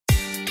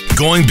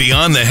Going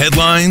beyond the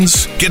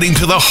headlines, getting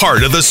to the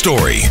heart of the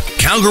story.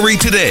 Calgary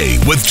Today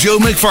with Joe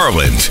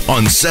McFarland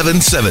on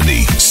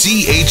 770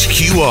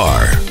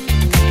 CHQR.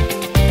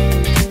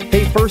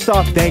 Hey, first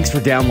off, thanks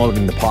for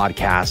downloading the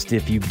podcast.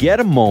 If you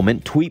get a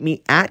moment, tweet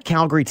me at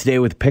Calgary Today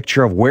with a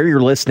picture of where you're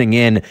listening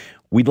in.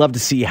 We'd love to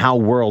see how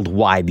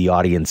worldwide the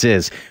audience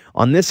is.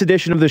 On this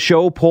edition of the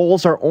show,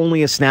 polls are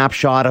only a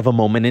snapshot of a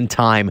moment in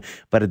time.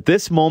 But at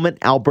this moment,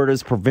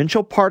 Alberta's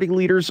provincial party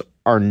leaders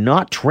are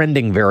not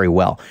trending very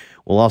well.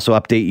 We'll also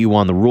update you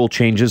on the rule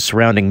changes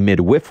surrounding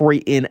midwifery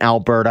in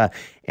Alberta.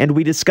 And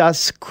we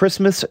discuss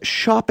Christmas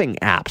shopping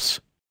apps.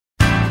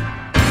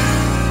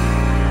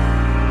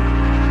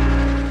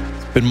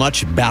 Been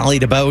much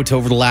ballied about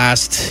over the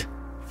last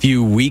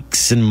few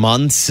weeks and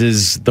months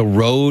is the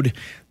road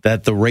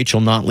that the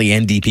Rachel Notley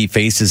NDP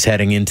faces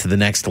heading into the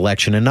next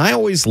election. And I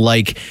always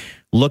like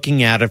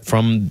looking at it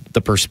from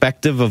the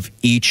perspective of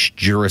each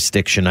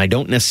jurisdiction. I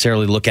don't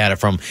necessarily look at it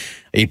from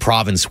a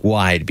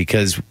province-wide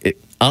because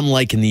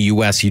unlike in the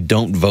U.S., you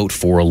don't vote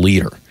for a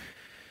leader.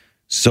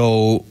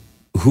 So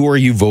who are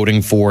you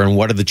voting for and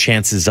what are the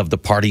chances of the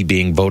party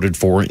being voted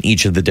for in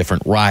each of the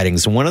different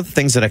ridings? And one of the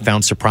things that I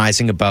found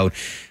surprising about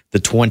the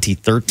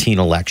 2015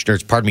 election, or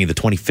pardon me, the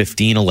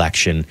 2015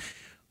 election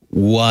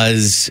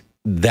was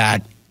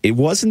that it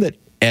wasn't that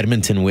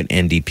Edmonton went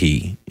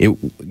NDP. It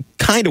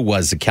kind of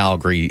was that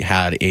Calgary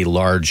had a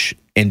large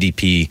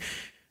NDP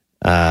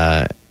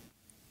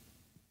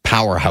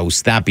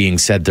powerhouse. That being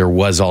said, there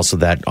was also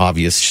that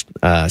obvious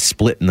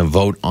split in the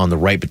vote on the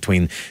right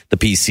between the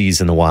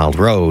PCs and the Wild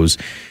Rose.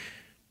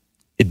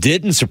 It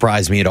didn't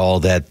surprise me at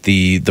all that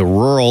the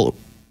rural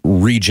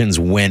regions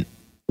went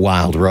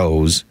Wild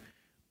Rose.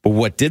 But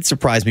what did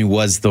surprise me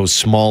was those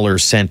smaller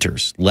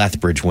centers.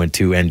 Lethbridge went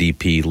to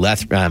NDP.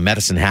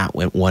 Medicine Hat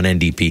went one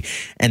NDP.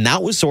 And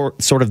that was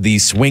sort of the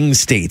swing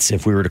states,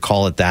 if we were to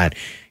call it that,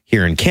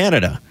 here in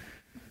Canada.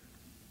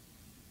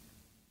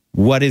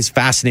 What is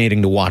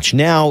fascinating to watch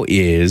now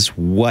is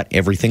what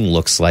everything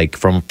looks like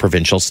from a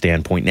provincial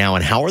standpoint now,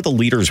 and how are the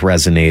leaders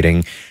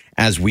resonating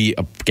as we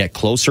get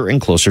closer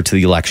and closer to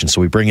the election. So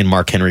we bring in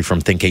Marc Henry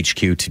from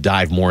ThinkHQ to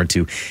dive more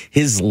into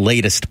his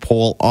latest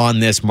poll on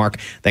this. Marc,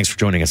 thanks for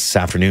joining us this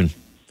afternoon.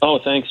 Oh,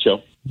 thanks,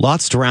 Joe.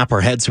 Lots to wrap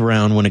our heads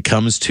around when it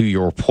comes to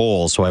your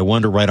poll. So I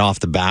wonder right off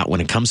the bat, when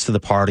it comes to the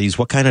parties,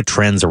 what kind of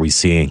trends are we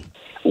seeing?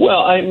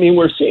 Well, I mean,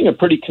 we're seeing a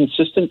pretty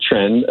consistent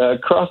trend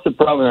across the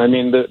province. I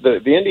mean, the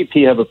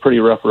NDP have a pretty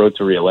rough road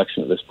to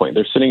re-election at this point.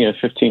 They're sitting at a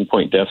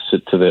 15-point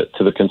deficit to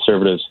the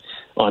Conservatives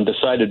on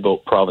decided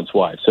vote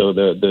province-wide. So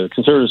the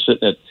Conservatives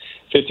sitting at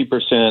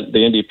 50%, the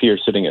NDP are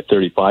sitting at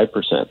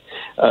 35%.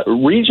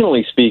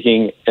 Regionally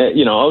speaking,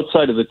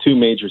 outside of the two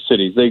major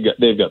cities,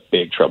 they've got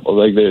big trouble.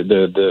 Like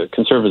the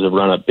Conservatives have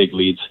run up big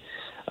leads.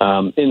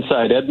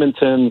 Inside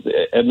Edmonton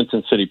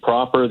City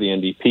proper, the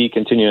NDP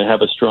continue to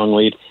have a strong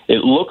lead.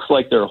 It looks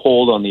like their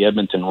hold on the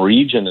Edmonton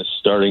region is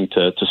starting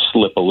to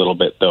slip a little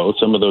bit, though.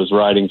 Some of those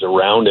ridings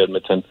around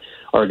Edmonton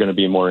are going to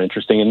be more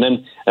interesting. And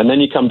then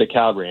you come to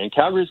Calgary. And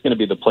Calgary is going to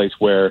be the place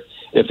where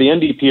if the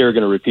NDP are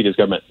going to repeat as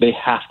government, they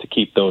have to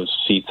keep those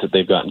seats that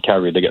they've got in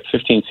Calgary. They got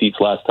 15 seats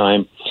last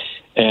time.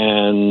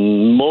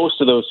 And most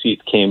of those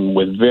seats came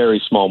with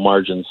very small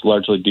margins,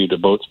 largely due to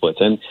vote splits.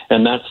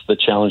 And that's the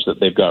challenge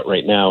that they've got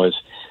right now is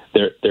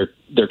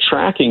their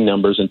tracking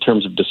numbers in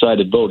terms of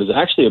decided vote is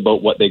actually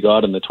about what they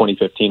got in the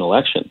 2015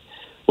 election,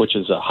 which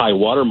is a high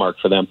watermark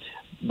for them.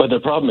 But the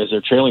problem is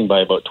they're trailing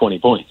by about 20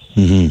 points.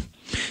 Mm-hmm.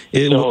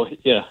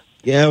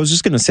 Yeah, I was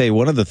just going to say,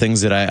 one of the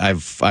things that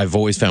I've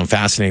always found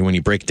fascinating when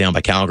you break it down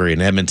by Calgary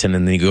and Edmonton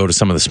and then you go to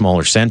some of the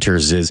smaller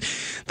centers is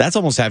that's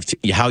almost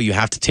how you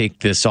have to take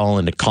this all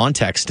into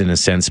context in a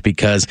sense,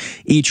 because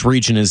each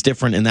region is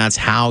different and that's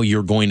how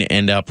you're going to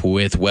end up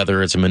with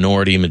whether it's a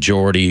minority,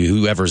 majority,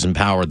 whoever's in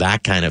power,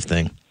 that kind of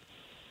thing.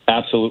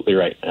 Absolutely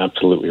right.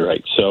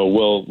 So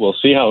we'll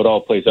see how it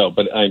all plays out,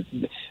 but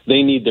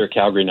they need their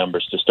Calgary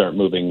numbers to start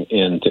moving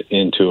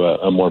into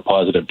a more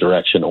positive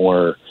direction,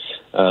 or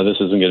this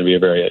isn't going to be a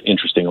very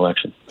interesting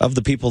election. Of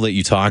the people that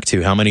you talk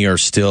to, how many are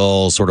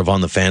still sort of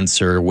on the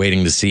fence or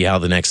waiting to see how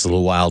the next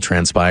little while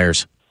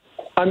transpires?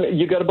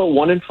 You got about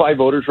 1 in 5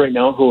 voters right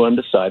now who are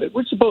undecided,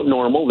 which is about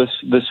normal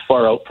this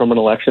far out from an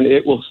election.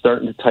 It will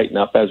start to tighten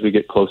up as we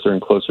get closer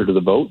and closer to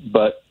the vote.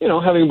 But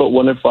having about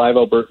 1 in 5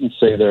 Albertans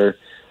say they're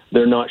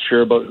not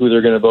sure about who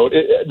they're going to vote,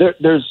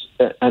 there's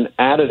an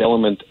added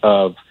element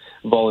of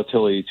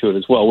volatility to it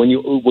as well. When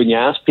you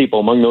ask people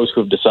among those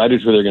who have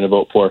decided who they're going to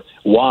vote for,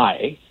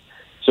 why?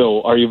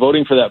 So are you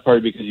voting for that party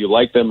because you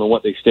like them and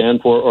what they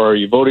stand for, or are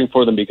you voting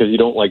for them because you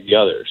don't like the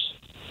others?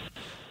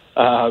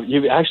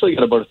 You've actually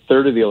got about a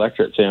third of the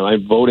electorate saying,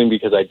 I'm voting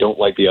because I don't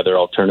like the other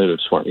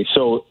alternatives for me.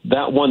 So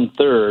that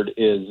 1/3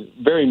 is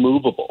very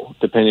movable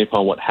depending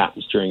upon what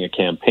happens during a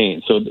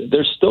campaign. So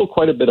there's still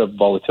quite a bit of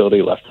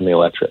volatility left in the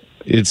electorate.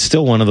 It's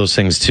still one of those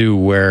things, too,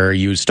 where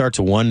you start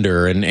to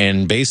wonder,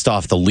 and based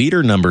off the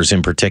leader numbers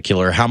in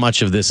particular, how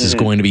much of this is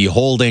going to be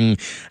holding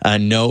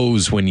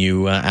no's when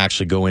you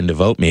actually go in to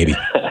vote, maybe?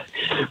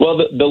 Well,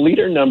 the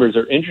leader numbers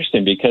are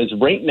interesting because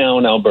right now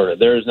in Alberta,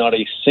 there is not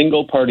a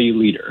single party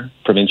leader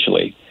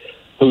provincially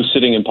who's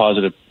sitting in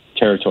positive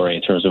territory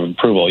in terms of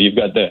approval. You've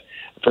got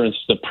for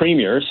instance, the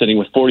Premier sitting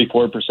with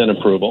 44%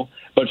 approval,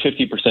 but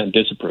 50%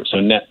 disapprove, so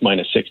net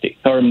 -60,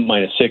 or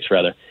 -6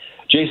 rather.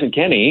 Jason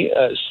Kenney,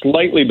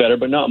 slightly better,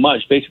 but not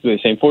much, basically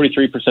the same,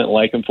 43%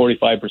 like him,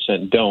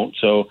 45% don't,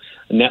 so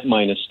net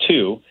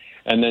 -2.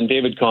 And then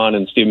David Kahn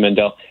and Stephen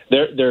Mandel,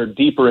 they're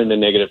deeper into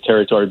negative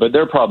territory, but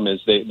their problem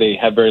is they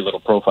have very little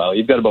profile.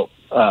 You've got about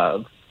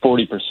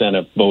 40%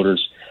 of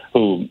voters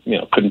who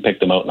couldn't pick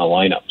them out in a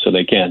lineup, so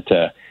they can't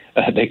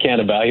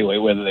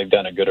evaluate whether they've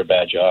done a good or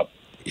bad job.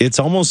 It's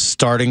almost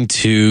starting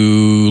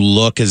to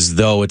look as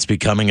though it's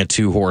becoming a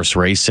two-horse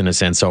race in a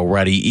sense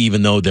already,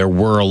 even though there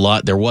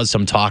was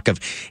some talk of,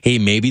 hey,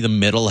 maybe the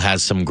middle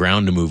has some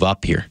ground to move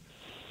up here.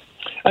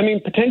 I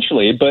mean,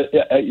 potentially, but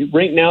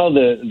right now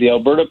the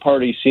Alberta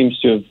Party seems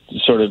to have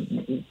sort of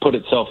put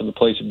itself in the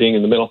place of being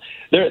in the middle.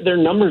 Their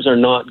numbers are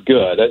not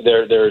good.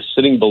 They're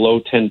sitting below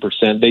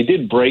 10%. They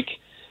did break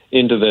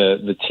into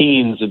the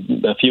teens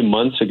a few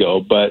months ago,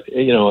 but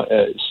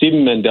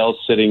Stephen Mandel's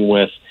sitting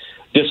with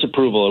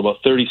disapproval at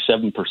about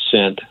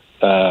 37%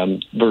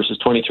 versus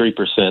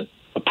 23%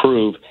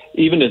 approve.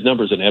 Even his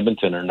numbers in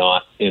Edmonton are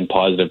not in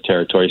positive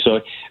territory.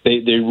 So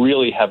they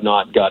really have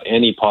not got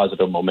any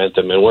positive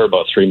momentum, and we're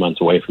about 3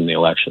 months away from the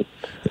election.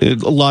 A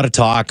lot of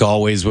talk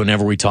always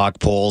whenever we talk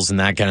polls and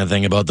that kind of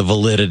thing about the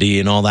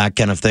validity and all that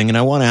kind of thing. And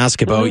I want to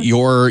ask about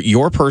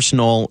your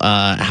personal,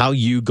 how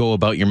you go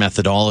about your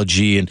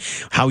methodology and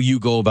how you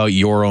go about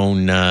your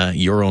own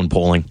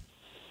polling.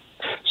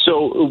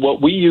 So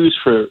what we use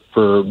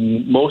for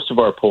most of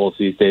our polls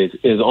these days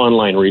is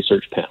online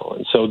research panel.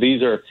 And so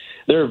there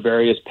are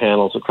various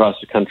panels across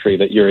the country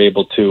that you're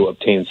able to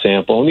obtain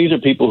sample. And these are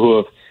people who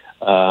have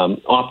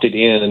opted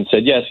in and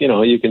said, yes,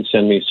 you can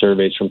send me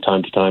surveys from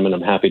time to time, and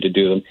I'm happy to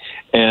do them.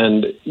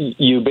 And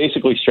you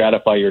basically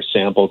stratify your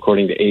sample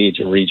according to age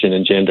and region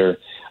and gender,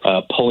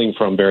 pulling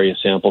from various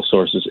sample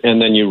sources.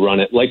 And then you run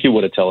it like you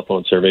would a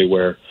telephone survey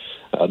where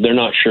they're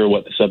not sure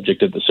what the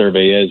subject of the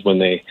survey is when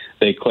they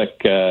click,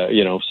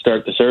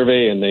 start the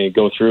survey, and they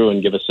go through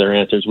and give us their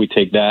answers. We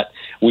take that.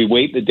 We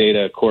weight the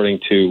data according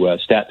to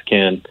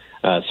StatsCan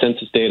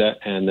census data,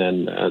 and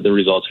then the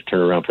results are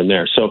turned around from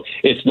there. So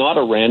it's not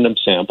a random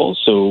sample,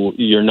 so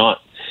you're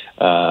not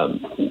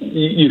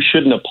you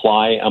shouldn't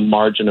apply a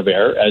margin of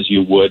error as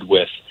you would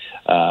with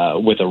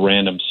a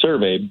random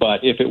survey.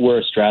 But if it were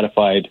a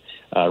stratified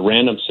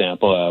random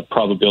sample, a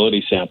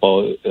probability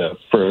sample,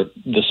 for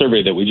the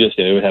survey that we just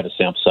did, it would have a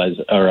sample size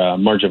or a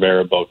margin of error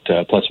about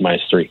plus or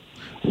minus 3.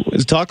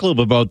 Let's talk a little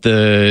bit about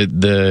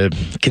the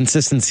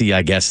consistency,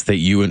 I guess, that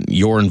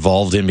you're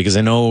involved in, because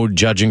I know,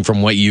 judging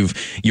from what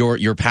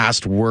your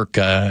past work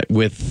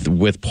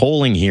with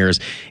polling here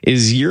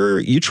is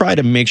you try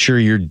to make sure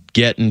you're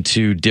getting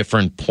to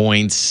different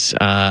points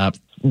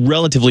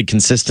relatively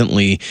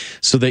consistently,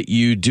 so that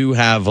you do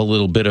have a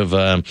little bit of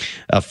a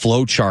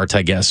flow chart,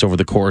 I guess, over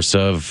the course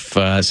of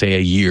say a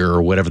year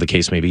or whatever the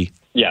case may be.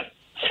 Yeah.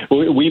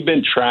 We've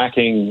been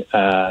tracking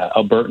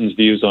Albertans'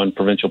 views on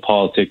provincial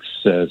politics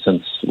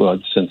since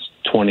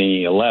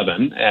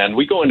 2011, and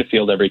we go into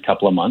field every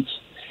couple of months,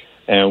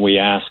 and we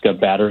ask a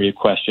battery of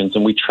questions,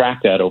 and we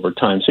track that over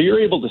time. So you're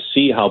able to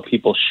see how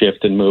people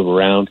shift and move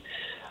around.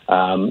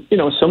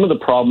 Some of the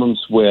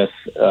problems with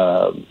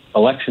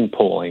election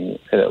polling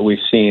that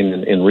we've seen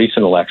in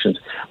recent elections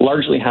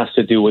largely has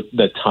to do with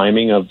the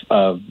timing of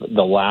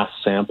the last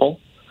sample.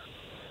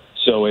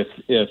 So if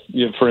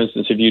for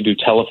instance, if you do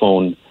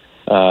telephone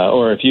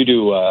or if you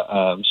do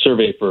a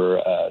survey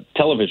for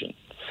television,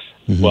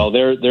 well,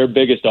 their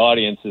biggest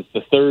audience is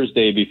the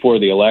Thursday before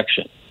the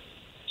election.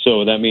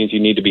 So that means you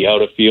need to be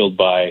out of field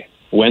by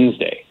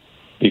Wednesday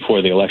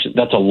before the election.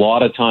 That's a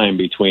lot of time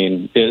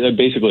between,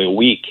 basically a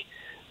week,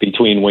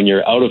 between when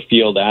you're out of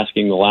field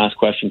asking the last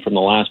question from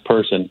the last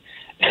person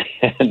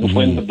and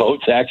when the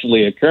vote's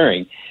actually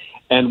occurring.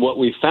 And what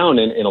we found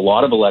in a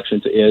lot of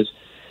elections is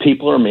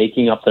people are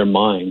making up their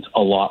minds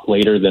a lot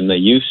later than they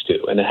used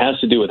to. And it has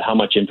to do with how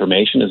much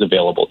information is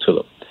available to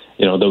them.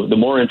 The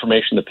more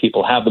information that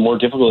people have, the more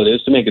difficult it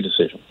is to make a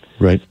decision.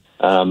 Right.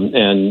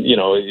 And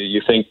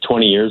you think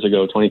 20 years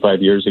ago,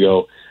 25 years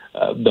ago,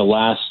 the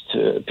last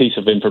piece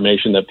of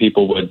information that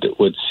people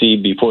would see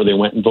before they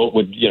went and vote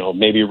would,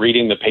 maybe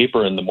reading the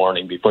paper in the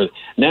morning before.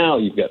 Now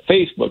you've got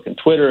Facebook and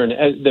Twitter,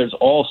 and there's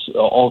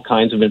all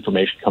kinds of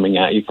information coming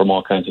at you from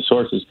all kinds of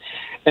sources.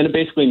 And it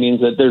basically means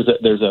that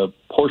there's a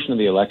portion of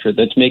the electorate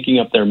that's making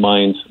up their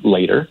minds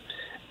later,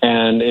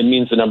 and it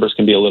means the numbers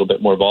can be a little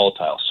bit more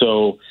volatile.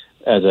 So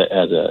as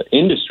a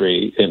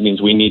industry, it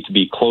means we need to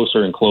be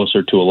closer and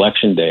closer to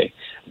election day,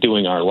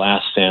 doing our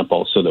last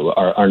sample so that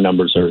our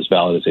numbers are as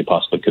valid as they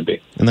possibly could be.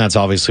 And that's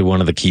obviously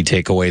one of the key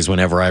takeaways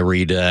whenever I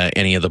read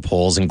any of the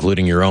polls,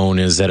 including your own,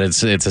 is that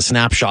it's a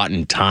snapshot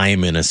in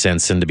time, in a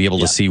sense, and to be able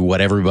to see what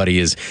everybody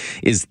is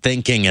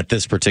thinking at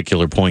this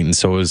particular point. And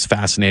so it was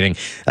fascinating,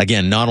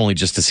 again, not only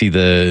just to see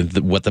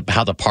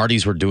how the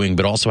parties were doing,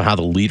 but also how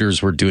the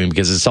leaders were doing,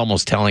 because it's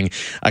almost telling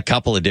a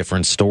couple of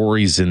different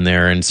stories in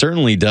there, and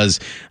certainly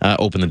does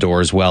open the door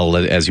as well.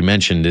 As you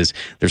mentioned, is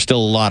there's still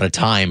a lot of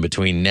time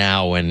between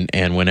now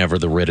and than whenever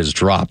the writ is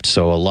dropped.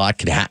 So a lot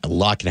can happen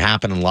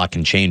and a lot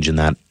can change in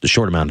that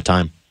short amount of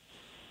time.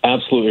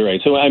 Absolutely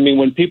right. So, I mean,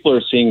 when people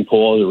are seeing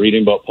polls or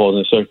reading about polls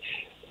and so,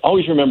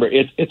 always remember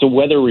it's a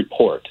weather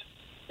report.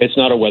 It's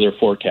not a weather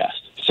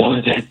forecast. So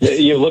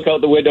you look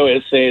out the window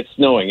and say it's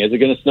snowing. Is it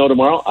going to snow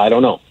tomorrow? I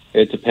don't know.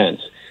 It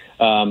depends.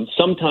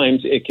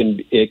 Sometimes it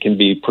can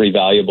be pretty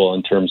valuable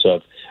in terms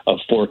of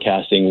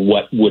forecasting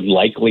what would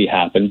likely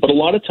happen. But a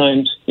lot of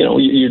times,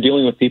 you're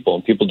dealing with people,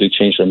 and people do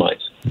change their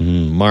minds.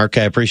 Mark,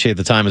 I appreciate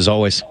the time as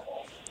always.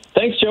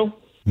 Thanks, Joe.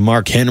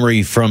 Marc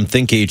Henry from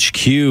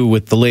ThinkHQ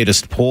with the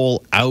latest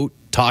poll out,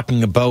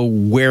 talking about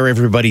where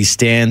everybody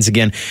stands.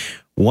 Again,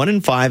 1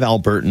 in 5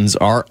 Albertans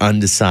are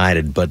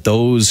undecided, but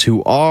those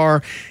who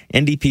are,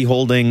 NDP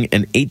holding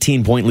an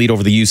 18-point lead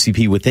over the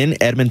UCP within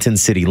Edmonton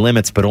city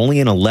limits, but only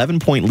an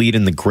 11-point lead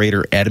in the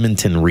greater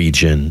Edmonton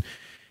region.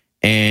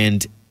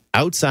 And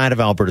outside of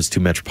Alberta's 2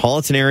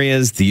 metropolitan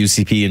areas, the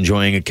UCP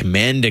enjoying a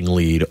commanding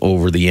lead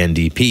over the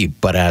NDP.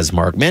 But as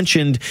Mark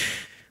mentioned,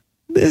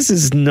 this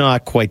is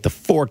not quite the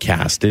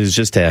forecast. It is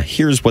just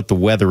here's what the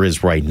weather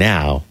is right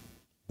now.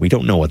 We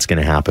don't know what's going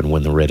to happen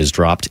when the writ is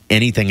dropped.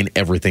 Anything and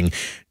everything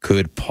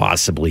could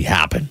possibly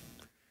happen.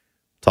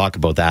 Talk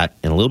about that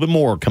and a little bit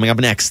more coming up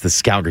next. This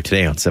is Calgary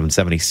Today on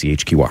 770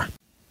 CHQR.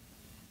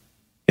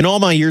 In all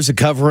my years of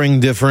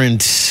covering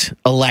different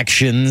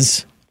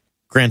elections,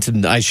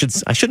 granted, I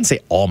shouldn't say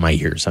all my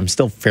years. I'm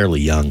still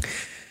fairly young.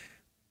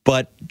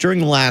 But during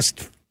the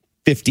last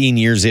 15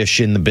 years-ish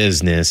in the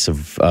business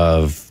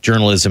of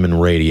journalism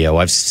and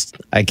radio,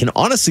 I can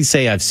honestly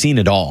say I've seen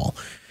it all.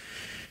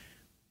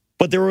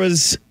 But there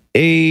was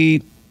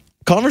a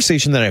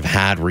conversation that I've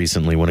had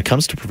recently when it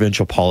comes to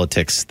provincial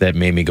politics that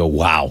made me go,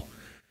 wow,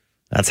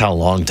 that's how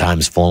long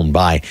time's flown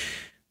by.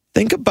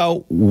 Think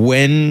about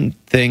when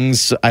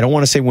things, I don't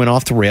want to say went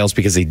off the rails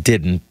because they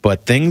didn't,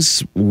 but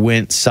things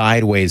went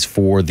sideways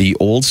for the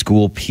old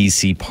school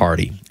PC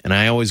party. And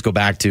I always go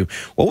back to,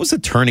 what was the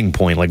turning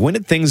point? Like, when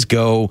did things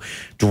go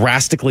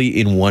drastically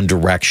in one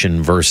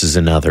direction versus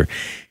another?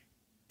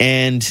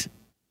 And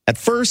at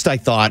first I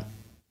thought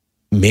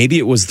maybe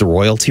it was the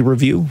royalty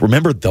review.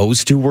 Remember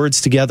those two words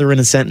together in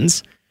a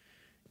sentence?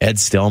 Ed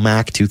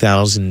Stelmach,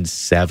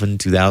 2007,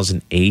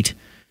 2008.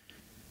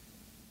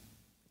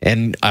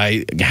 And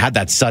I had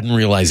that sudden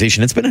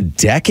realization. It's been a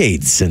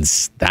decade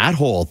since that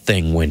whole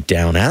thing went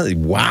down.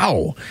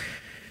 Wow.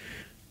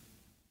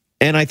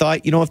 And I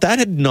thought, if that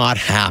had not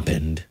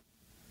happened,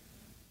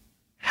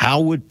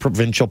 how would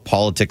provincial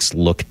politics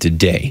look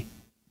today?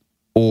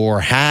 Or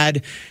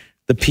had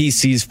the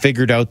PCs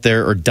figured out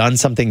or done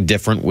something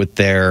different with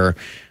their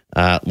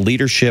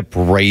leadership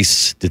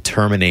race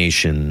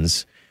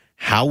determinations,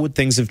 how would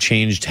things have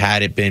changed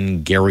had it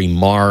been Gary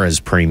Marr as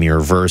premier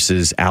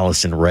versus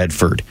Alison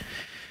Redford?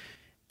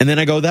 And then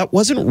I go, that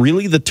wasn't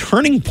really the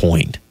turning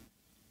point.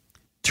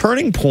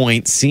 Turning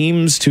point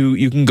seems to,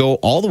 you can go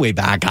all the way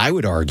back, I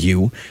would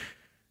argue,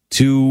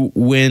 to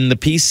when the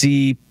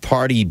PC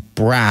party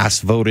brass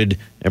voted,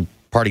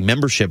 party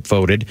membership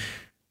voted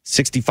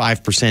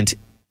 65%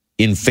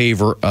 in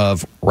favor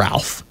of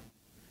Ralph.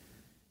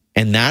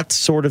 And that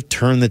sort of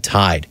turned the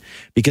tide.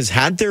 Because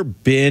had there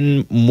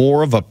been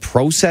more of a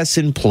process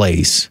in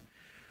place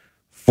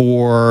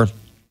for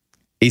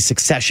a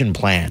succession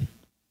plan,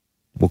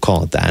 we'll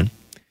call it that,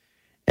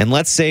 and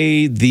let's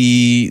say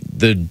the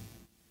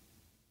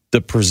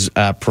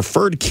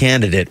preferred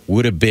candidate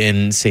would have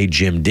been, say,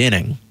 Jim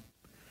Dinning,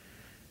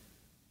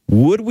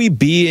 would we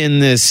be in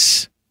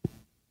this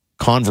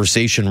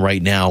conversation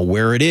right now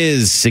where it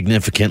is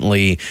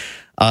significantly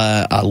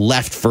a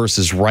left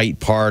versus right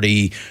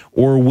party,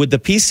 or would the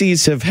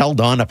PCs have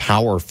held on to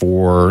power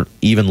for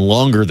even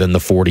longer than the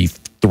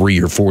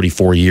 43 or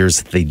 44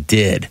 years that they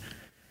did?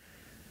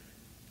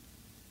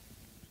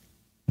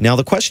 Now,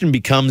 the question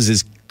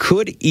becomes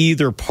could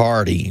either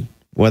party,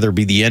 whether it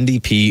be the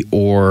NDP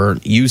or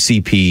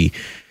UCP,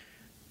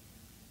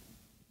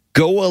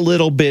 go a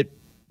little bit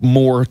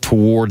more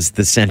towards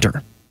the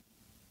center?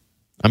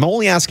 I'm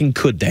only asking,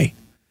 could they,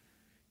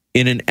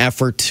 in an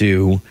effort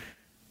to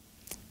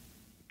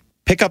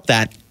pick up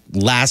that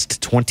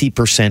last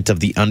 20%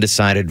 of the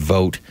undecided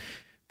vote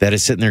that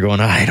is sitting there going,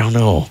 I don't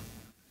know.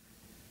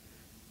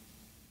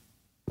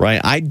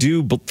 Right? I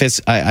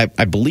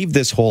believe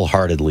this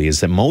wholeheartedly, is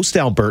that most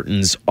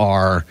Albertans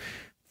are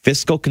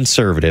fiscal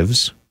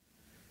conservatives,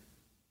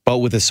 but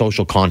with a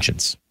social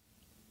conscience.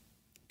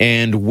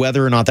 And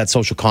whether or not that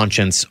social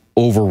conscience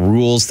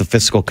overrules the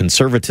fiscal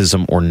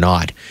conservatism or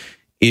not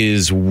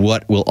is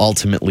what will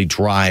ultimately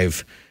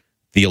drive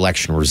the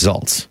election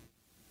results.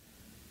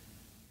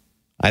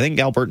 I think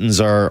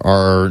Albertans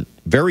are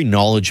very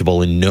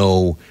knowledgeable and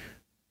know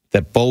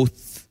that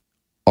both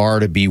are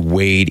to be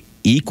weighed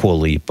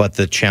equally, but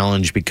the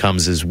challenge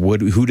becomes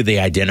who do they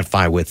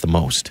identify with the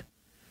most?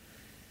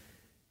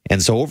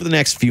 And so over the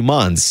next few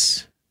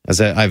months, as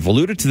I've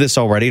alluded to this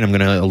already, and I'm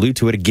going to allude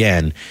to it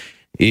again,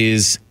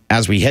 is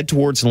as we head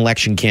towards an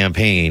election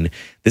campaign,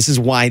 this is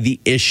why the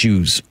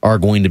issues are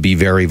going to be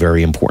very,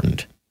 very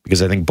important.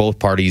 because I think both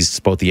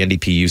parties, both the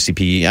NDP,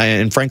 UCP,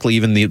 and frankly,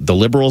 even the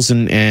Liberals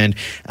and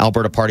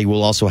Alberta Party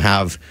will also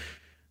have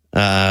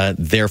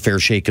their fair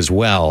shake as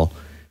well,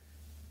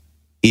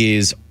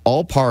 is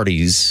all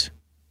parties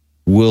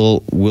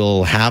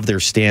will have their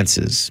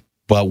stances,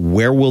 but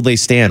where will they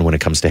stand when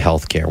it comes to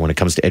healthcare, when it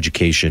comes to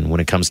education, when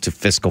it comes to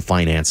fiscal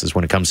finances,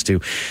 when it comes to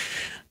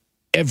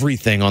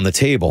everything on the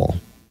table?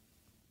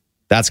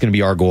 That's going to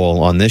be our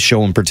goal on this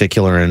show in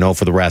particular, and I know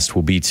for the rest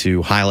will be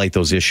to highlight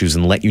those issues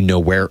and let you know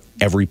where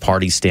every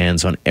party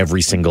stands on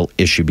every single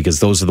issue,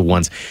 because those are the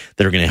ones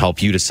that are going to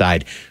help you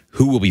decide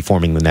who will be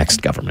forming the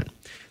next government.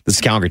 This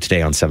is Calgary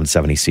Today on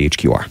 770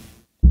 CHQR.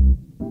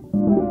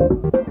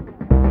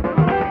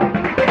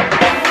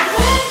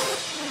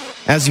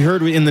 As you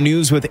heard in the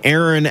news with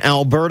Aaron,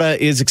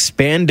 Alberta is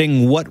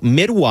expanding what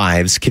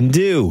midwives can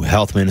do.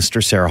 Health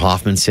Minister Sarah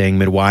Hoffman saying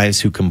midwives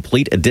who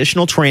complete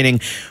additional training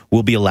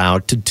will be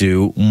allowed to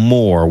do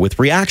more. With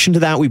reaction to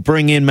that, we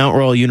bring in Mount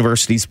Royal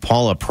University's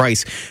Paula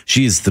Price.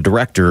 She is the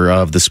director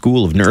of the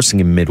School of Nursing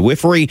and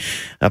Midwifery.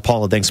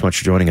 Paula, thanks so much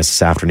for joining us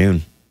this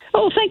afternoon.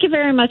 Oh, thank you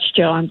very much,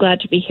 Joe. I'm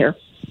glad to be here.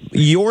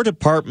 Your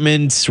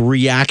department's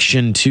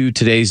reaction to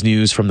today's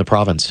news from the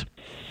province?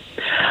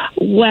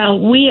 Well,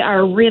 we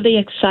are really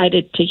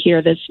excited to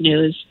hear this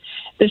news.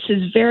 This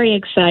is very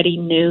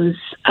exciting news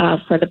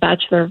for the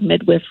Bachelor of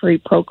Midwifery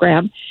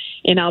program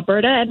in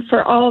Alberta and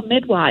for all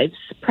midwives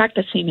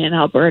practicing in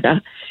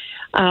Alberta.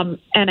 And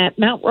at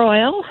Mount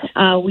Royal,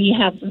 we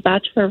have the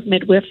Bachelor of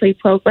Midwifery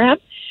program,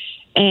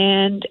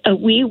 and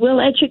we will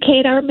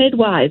educate our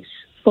midwives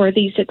for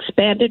these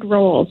expanded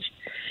roles.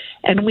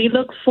 And we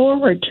look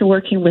forward to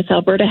working with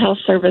Alberta Health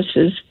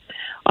Services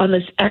on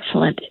this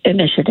excellent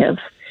initiative.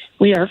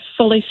 We are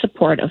fully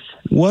supportive.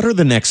 What are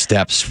the next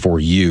steps for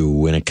you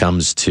when it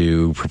comes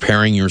to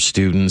preparing your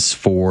students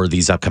for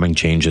these upcoming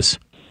changes?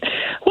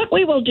 What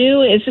we will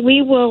do is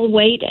we will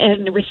wait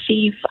and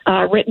receive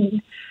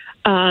written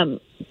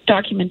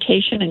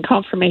documentation and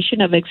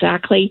confirmation of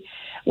exactly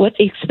what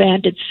the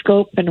expanded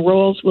scope and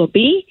roles will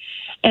be.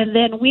 And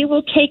then we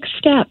will take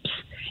steps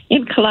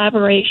in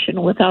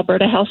collaboration with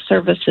Alberta Health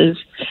Services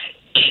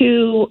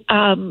to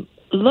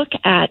look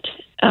at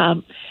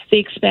the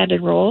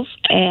expanded roles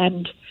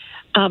and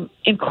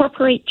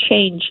incorporate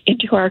change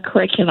into our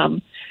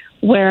curriculum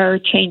where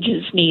change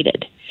is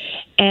needed.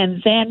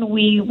 And then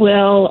we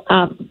will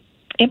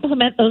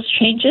implement those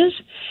changes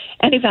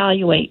and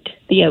evaluate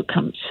the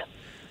outcomes.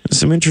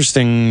 Some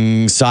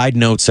interesting side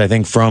notes, I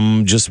think,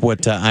 from just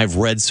what I've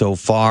read so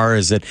far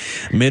is that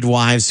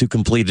midwives who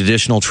complete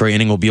additional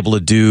training will be able to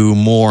do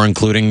more,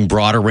 including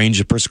broader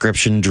range of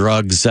prescription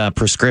drugs,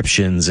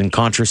 prescriptions and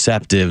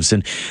contraceptives,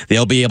 and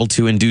they'll be able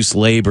to induce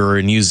labor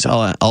and use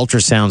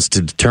ultrasounds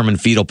to determine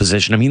fetal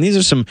position. I mean, these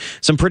are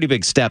some pretty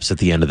big steps at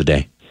the end of the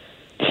day.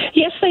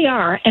 Yes, they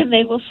are, and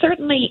they will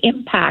certainly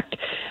impact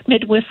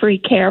midwifery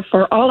care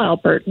for all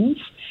Albertans,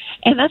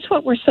 and that's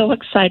what we're so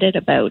excited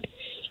about.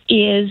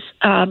 Is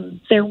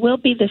there will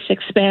be this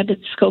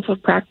expanded scope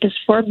of practice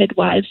for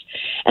midwives,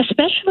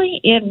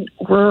 especially in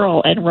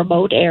rural and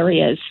remote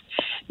areas.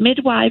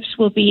 Midwives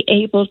will be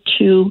able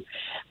to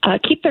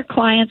keep their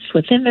clients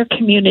within their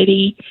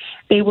community.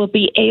 They will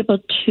be able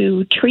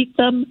to treat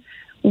them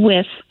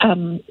with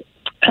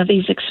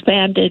these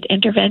expanded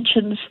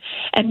interventions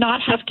and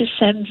not have to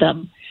send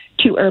them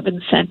to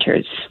urban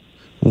centers.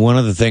 One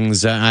of the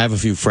things, I have a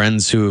few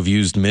friends who have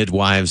used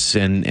midwives,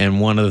 and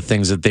one of the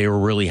things that they were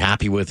really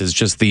happy with is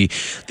just the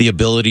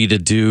ability to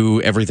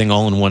do everything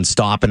all in one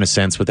stop, in a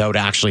sense, without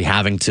actually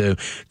having to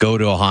go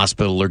to a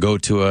hospital or go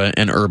to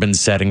an urban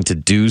setting to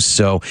do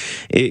so.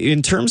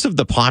 In terms of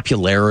the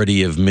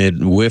popularity of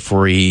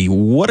midwifery,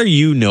 what are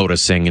you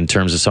noticing in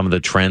terms of some of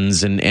the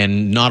trends,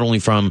 and not only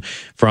from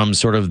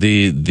sort of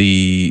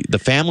the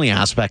family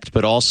aspect,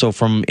 but also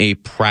from a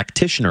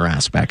practitioner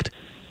aspect?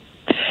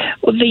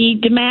 Well, the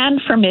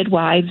demand for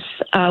midwives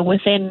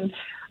within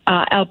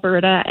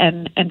Alberta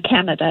and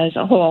Canada as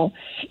a whole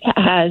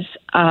has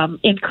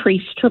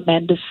increased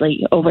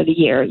tremendously over the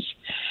years.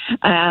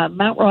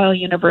 Mount Royal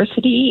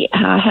University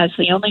has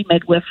the only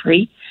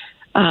midwifery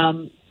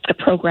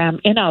program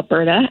in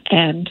Alberta,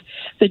 and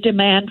the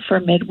demand for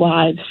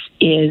midwives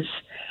is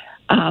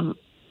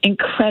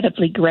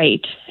incredibly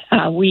great.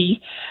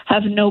 We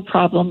have no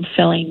problem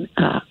filling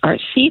our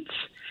seats.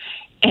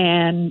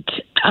 And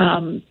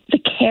the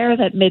care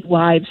that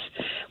midwives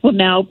will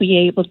now be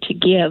able to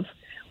give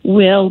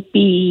will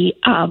be,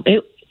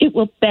 it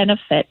will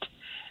benefit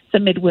the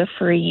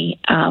midwifery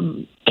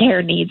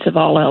care needs of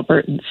all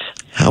Albertans.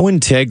 How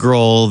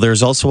integral,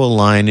 there's also a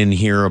line in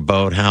here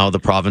about how the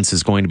province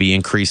is going to be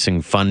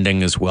increasing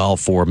funding as well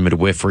for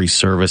midwifery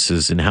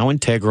services, and how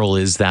integral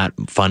is that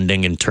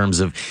funding in terms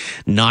of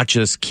not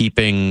just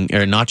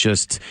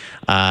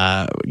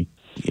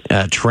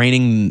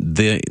training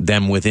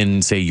them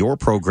within, say, your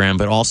program,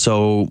 but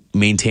also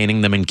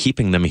maintaining them and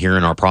keeping them here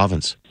in our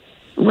province?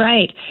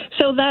 Right.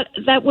 So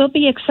that will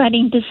be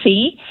exciting to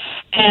see.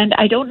 And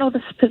I don't know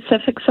the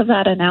specifics of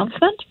that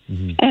announcement.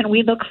 Mm-hmm. And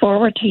we look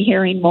forward to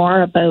hearing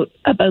more about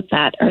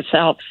that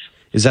ourselves.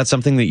 Is that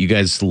something that you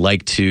guys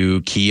like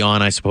to key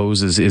on, I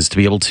suppose, is to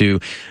be able to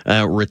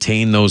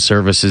retain those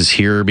services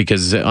here?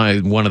 Because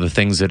one of the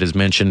things that is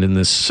mentioned in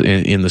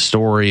the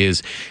story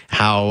is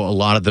how a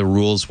lot of the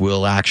rules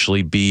will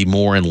actually be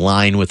more in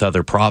line with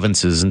other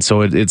provinces. And so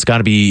it's got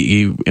to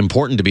be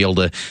important to be able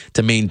to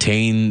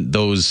maintain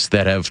those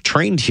that have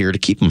trained here to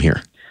keep them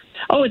here.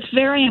 Oh, it's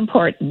very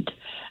important.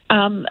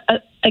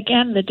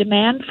 Again, the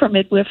demand for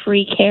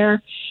midwifery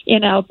care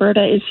in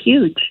Alberta is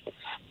huge.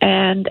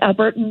 And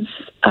Albertans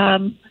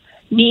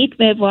need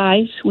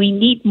midwives. We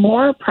need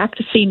more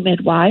practicing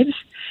midwives.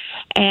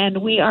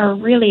 And we are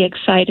really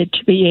excited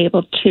to be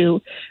able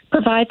to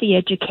provide the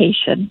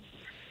education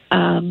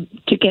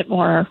to get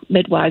more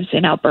midwives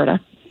in Alberta.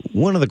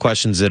 One of the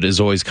questions that has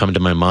always come to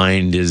my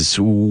mind is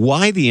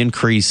why the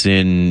increase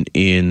in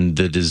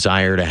the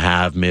desire to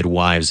have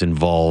midwives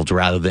involved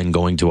rather than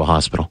going to a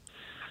hospital?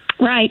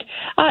 Right.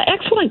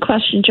 Excellent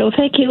question, Joe.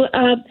 Thank you.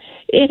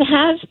 It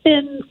has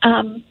been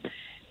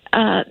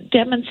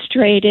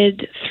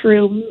demonstrated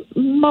through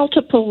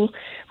multiple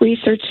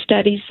research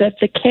studies that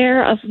the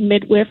care of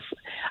midwives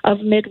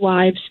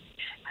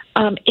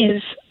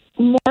is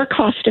more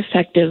cost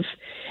effective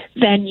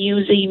than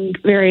using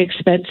very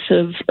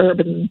expensive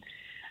urban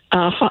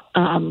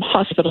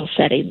hospital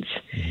settings.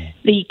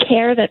 The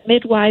care that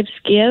midwives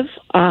give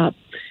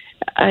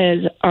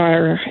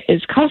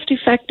is cost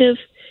effective.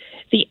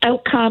 The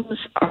outcomes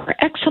are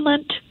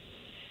excellent,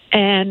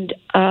 and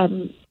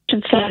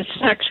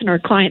satisfaction or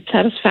client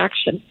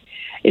satisfaction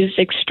is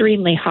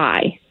extremely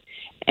high.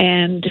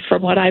 And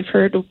from what I've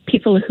heard,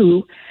 people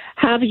who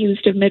have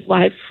used a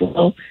midwife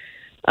will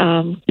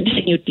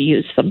continue to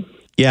use them.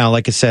 Yeah,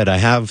 like I said, I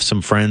have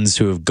some friends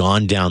who have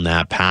gone down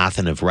that path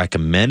and have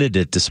recommended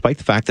it, despite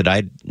the fact that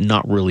I'd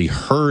not really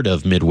heard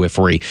of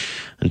midwifery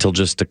until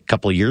just a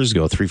couple of years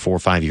ago, 3, 4,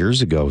 5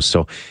 years ago.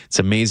 So it's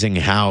amazing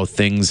how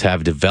things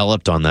have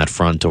developed on that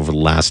front over the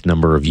last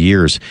number of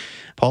years.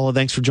 Paula,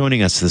 thanks for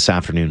joining us this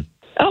afternoon.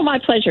 Oh, my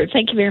pleasure.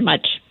 Thank you very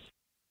much.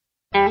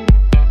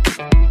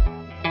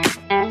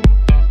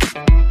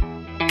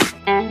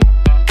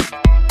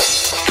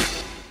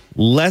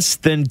 Less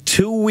than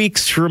 2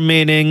 weeks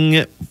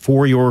remaining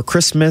for your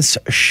Christmas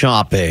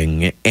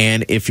shopping.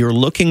 And if you're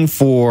looking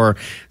for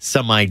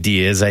some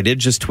ideas, I did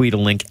just tweet a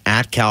link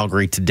at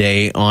Calgary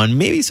today on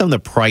maybe some of the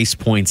price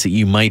points that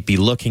you might be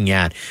looking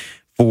at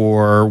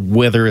for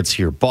whether it's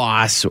your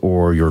boss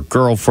or your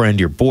girlfriend,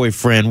 your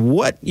boyfriend,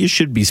 what you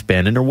should be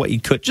spending or what you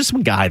could, just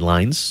some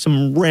guidelines,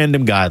 some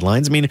random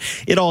guidelines. I mean,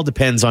 it all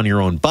depends on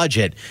your own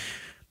budget.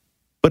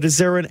 But is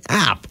there an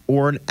app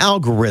or an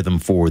algorithm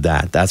for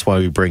that? That's why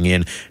we bring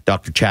in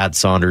Dr. Chad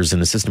Saunders, an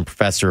assistant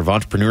professor of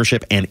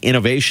entrepreneurship and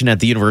innovation at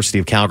the University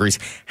of Calgary's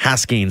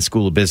Haskayne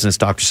School of Business.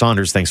 Dr.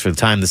 Saunders, thanks for the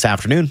time this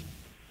afternoon.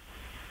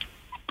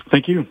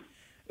 Thank you.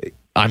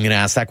 I'm going to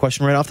ask that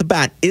question right off the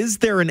bat. Is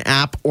there an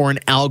app or an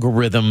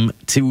algorithm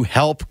to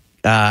help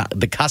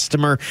the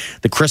customer,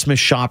 the Christmas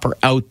shopper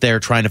out there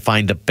trying to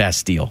find the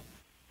best deal?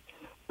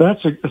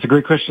 That's a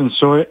great question.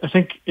 So I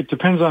think it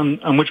depends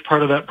on which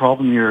part of that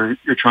problem you're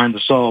trying to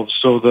solve.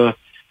 So the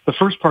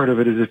first part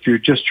of it is if you're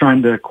just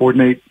trying to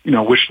coordinate,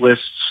 wish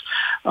lists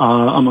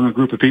among a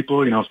group of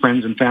people,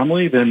 friends and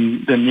family,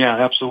 then yeah,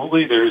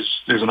 absolutely. There's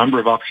a number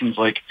of options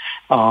like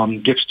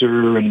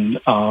Gipster and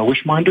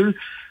Wishminder.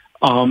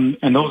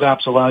 And those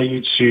apps allow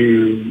you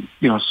to,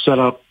 set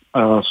up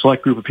a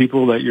select group of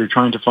people that you're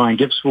trying to find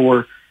gifts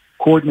for,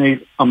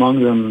 coordinate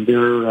among them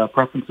their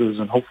preferences,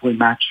 and hopefully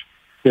match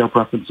their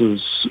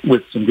preferences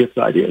with some gift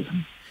ideas.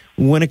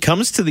 When it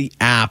comes to the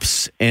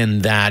apps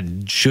and that,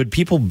 should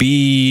people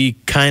be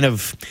kind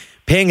of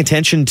paying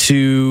attention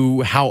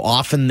to how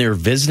often they're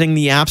visiting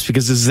the apps?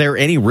 Because is there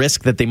any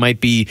risk that they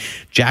might be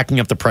jacking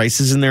up the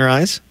prices in their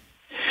eyes?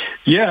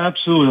 Yeah,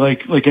 absolutely.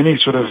 Like any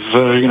sort of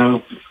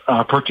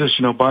purchase,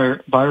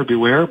 buyer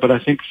beware. But I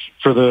think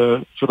for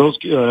those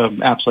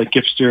apps like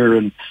Gipster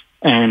and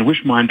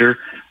Wishminder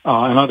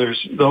and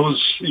others,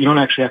 those you don't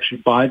actually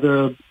buy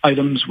the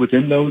items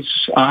within those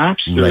apps.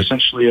 They're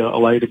essentially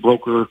allow you to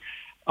broker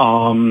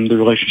the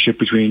relationship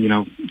between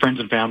friends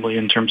and family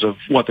in terms of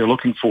what they're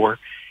looking for.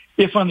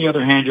 If on the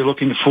other hand you're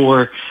looking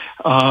for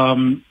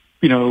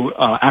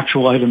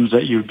actual items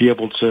that you'd be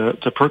able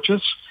to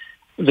purchase,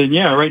 then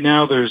yeah, right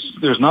now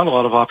there's not a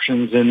lot of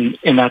options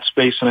in that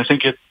space, and I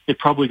think it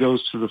probably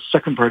goes to the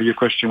second part of your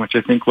question, which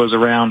I think was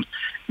around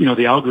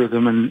the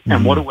algorithm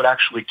and what it would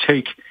actually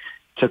take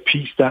to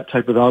piece that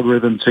type of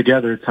algorithm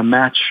together to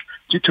match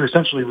to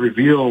essentially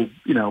reveal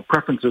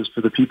preferences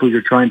for the people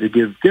you're trying to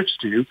give gifts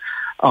to,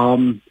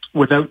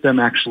 without them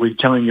actually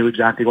telling you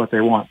exactly what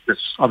they want.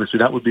 Obviously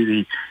that would be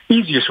the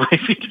easiest way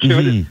to do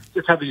it,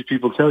 just have these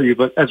people tell you.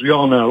 But as we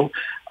all know,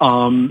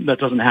 that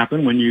doesn't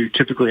happen when you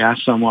typically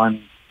ask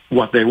someone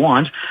what they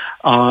want.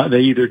 They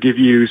either give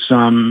you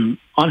some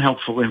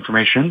unhelpful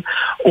information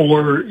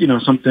or,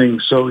 something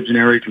so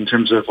generic in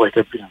terms of like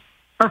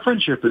our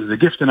friendship is a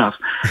gift enough.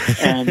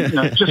 And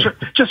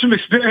just from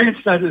experience,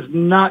 that is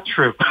not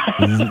true.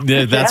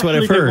 That's what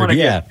I've heard.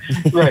 Yeah.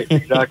 Right.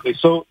 Exactly.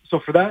 So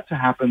for that to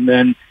happen,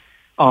 then,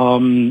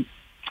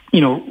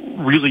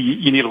 really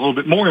you need a little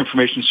bit more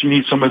information. So you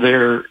need some of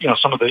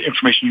some of the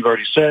information you've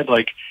already said,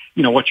 like,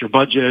 what's your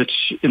budget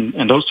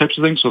and those types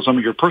of things. So some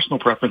of your personal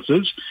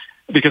preferences,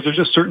 because there's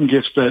just certain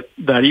gifts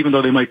that even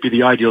though they might be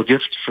the ideal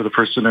gift for the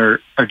person are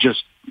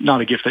just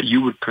not a gift that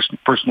you would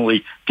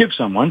personally give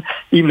someone,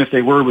 even if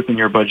they were within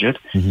your budget.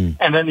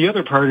 Mm-hmm. And then the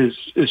other part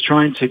is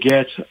trying to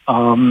get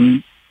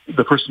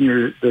the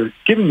person they're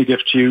giving the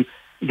gift to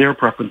their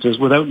preferences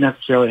without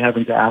necessarily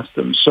having to ask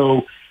them.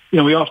 So,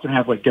 we often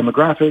have like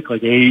demographic,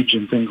 like age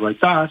and things like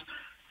that.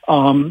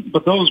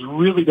 But those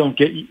really don't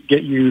get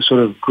you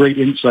sort of great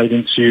insight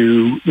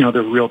into,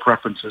 their real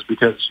preferences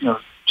because,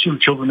 two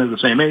children of the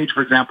same age,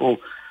 for example,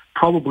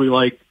 probably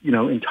like,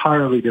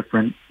 entirely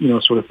different,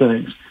 sort of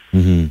things.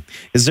 Mm-hmm.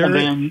 Is there?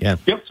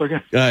 Yep.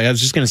 Sorry. I was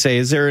just going to say,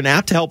 is there an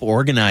app to help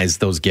organize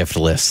those gift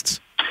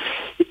lists?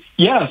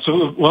 Yeah.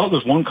 So,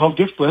 there's one called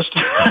Gift List.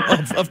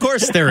 Of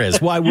course there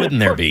is. Why wouldn't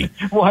there be?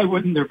 Why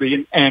wouldn't there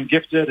be? And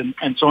Gifted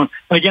and so on.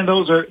 And again,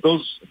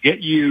 those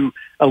get you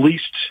at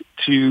least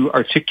to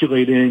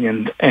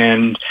articulating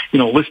and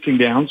listing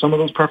down some of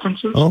those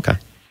preferences. Okay.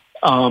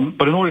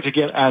 But in order to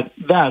get at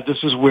that,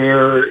 this is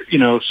where,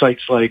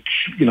 sites like,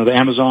 the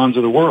Amazons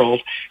of the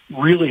world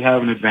really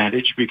have an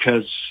advantage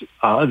because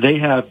they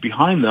have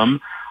behind them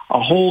a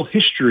whole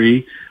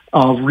history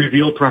of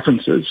revealed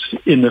preferences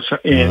in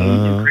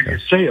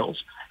previous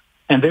sales.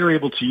 And they're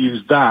able to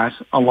use that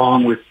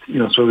along with,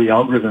 sort of the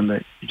algorithm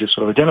that you just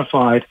sort of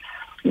identified,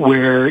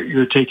 where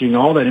you're taking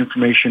all that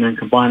information and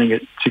combining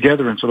it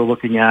together and sort of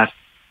looking at,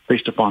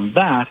 based upon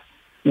that,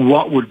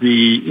 what would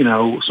be,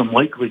 some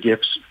likely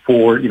gifts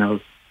for,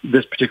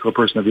 this particular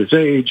person of this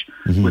age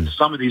mm-hmm. with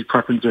some of these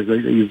preferences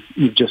that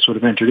you've just sort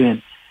of entered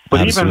in.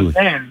 But Absolutely.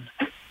 Even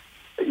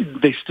then,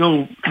 they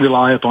still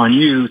rely upon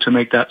you to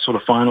make that sort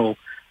of final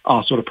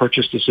sort of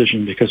purchase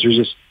decision because there's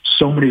just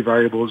so many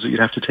variables that you'd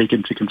have to take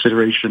into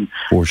consideration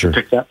for sure.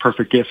 to pick that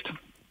perfect gift.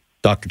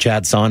 Dr.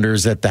 Chad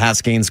Saunders at the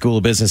Haskayne School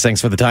of Business.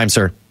 Thanks for the time,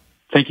 sir.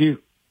 Thank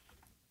you.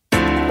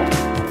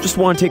 Just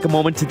want to take a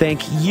moment to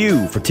thank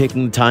you for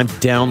taking the time to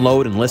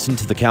download and listen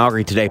to the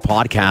Calgary Today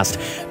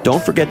podcast.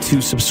 Don't forget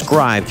to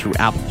subscribe through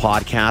Apple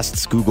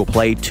Podcasts, Google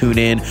Play,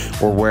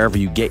 TuneIn, or wherever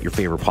you get your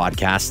favorite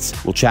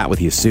podcasts. We'll chat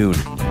with you soon.